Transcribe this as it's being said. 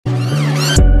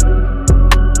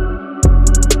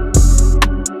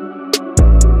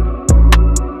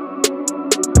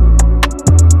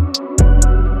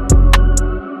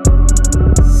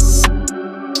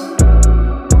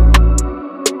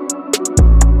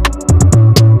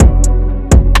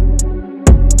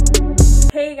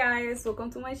Hey guys,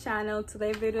 welcome to my channel.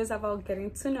 Today's video is about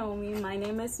getting to know me. My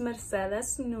name is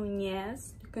Mercedes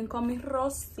Nunez. You can call me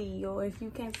Rocio if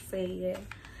you can't say it.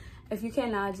 If you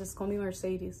cannot, just call me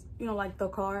Mercedes. You know, like the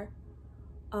car.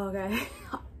 Okay.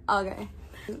 Okay.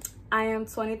 I am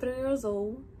 23 years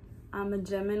old. I'm a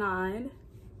Gemini.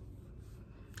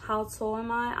 How tall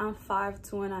am I? I'm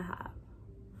 5'2½".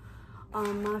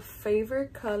 My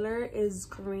favorite color is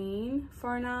green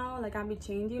for now. Like, I'll be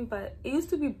changing, but it used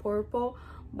to be purple,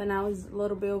 but now it's a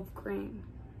little bit of green.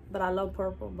 But I love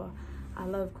purple, but I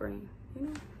love green,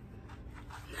 you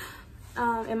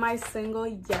know. Am I single?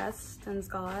 Yes, thanks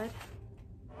God.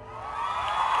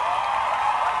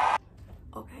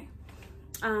 Okay.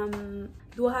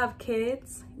 Do I have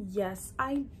kids? Yes,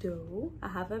 I do. I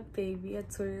have a baby, a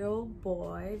 2-year-old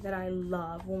boy that I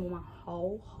love with my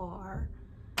whole heart.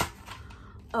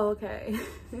 Okay.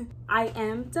 I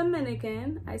am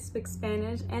Dominican. I speak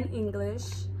Spanish and English.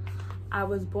 I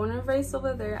was born and raised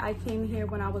over there. I came here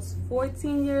when I was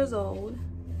 14 years old.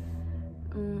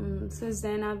 Since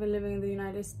then, I've been living in the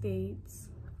United States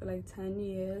for like 10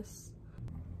 years.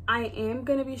 I am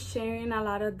gonna be sharing a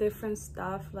lot of different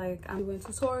stuff. Like, I'm doing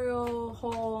tutorial,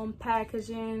 home,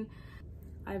 packaging.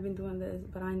 I've been doing this,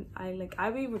 but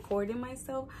I be recording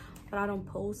myself, but I don't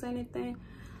post anything.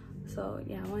 So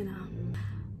yeah, why not?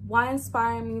 What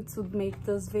inspired me to make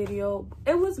this video?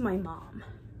 It was my mom.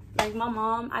 Like, my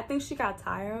mom, I think she got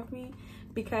tired of me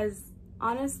because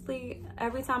honestly,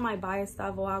 every time I buy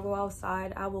stuff or I go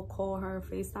outside, I will call her,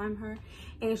 FaceTime her,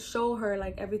 and show her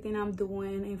like everything I'm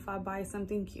doing. If I buy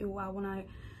something cute, I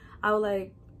will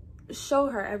like show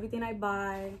her everything I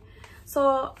buy.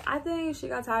 So I think she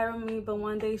got tired of me, but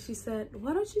one day she said,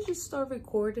 why don't you just start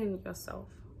recording yourself?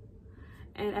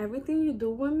 And everything you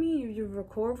do with me, you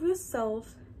record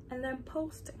yourself and then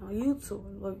post it on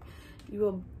YouTube. Look, you're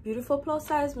a beautiful plus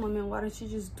size woman. Why don't you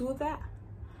just do that?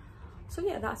 So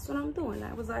yeah, that's what I'm doing.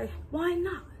 I was like, why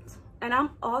not? And I'm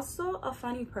also a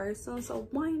funny person, so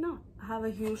why not? I have a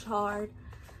huge heart,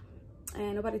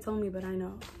 and nobody told me, but I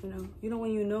know. You know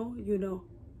when you know.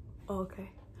 Okay.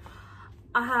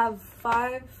 I have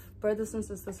 5 brothers and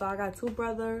sisters. So I got 2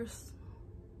 brothers,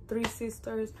 3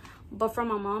 sisters. But from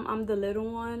my mom, I'm the little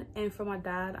one, and from my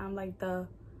dad, I'm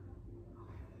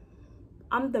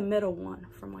the middle one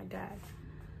from my dad.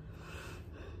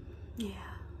 Yeah,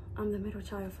 I'm the middle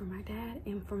child from my dad,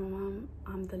 and from my mom,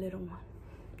 I'm the little one.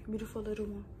 Beautiful little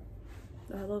one.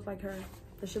 I love like her,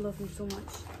 but she loves me so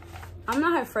much. I'm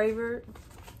not her favorite,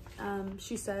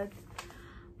 she said,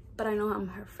 but I know I'm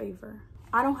her favorite.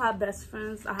 I don't have best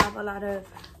friends. I have a lot of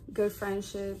good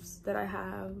friendships that I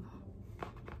have.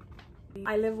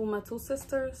 I live with my 2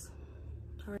 sisters.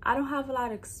 I don't have a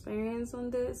lot of experience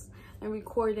on this and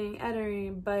recording,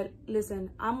 editing, but listen,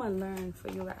 I'm gonna learn for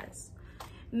you guys.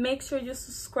 Make sure you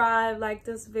subscribe, like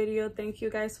this video. Thank you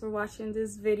guys for watching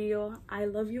this video. I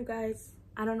love you guys.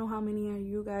 I don't know how many of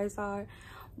you guys are,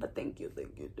 but thank you.